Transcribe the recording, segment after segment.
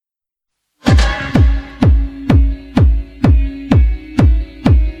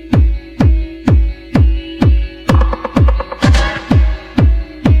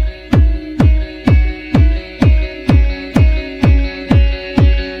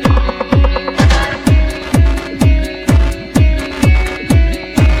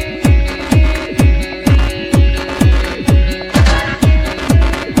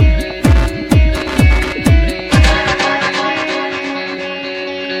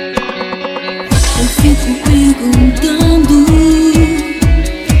fico perguntando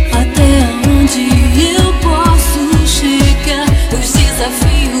até onde eu posso chegar. Os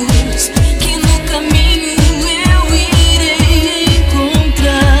desafios que no caminho eu irei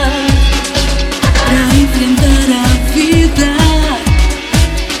encontrar pra enfrentar a vida.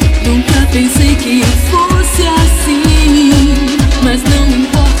 Nunca pensei que fosse assim, mas não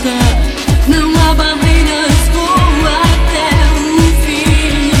importa, não há barreiras, vou até o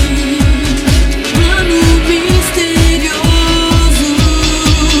fim. Plano misterioso,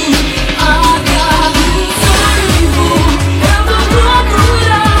 agarro o sonho e vou, eu vou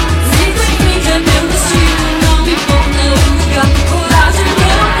procurar. Sigo em frente a meu destino, não me importa o lugar. Coragem eu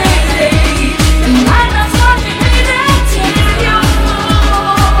terei, mas na sorte me detive eu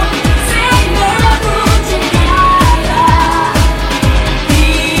vou, sem medo de nada, e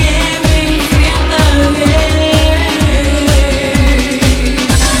eu enfrentarei.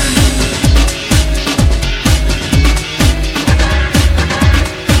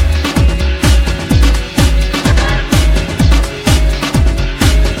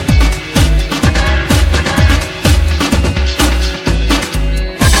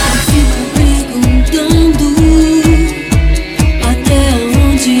 Fico perguntando até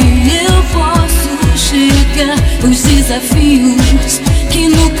onde eu posso chegar. Os desafios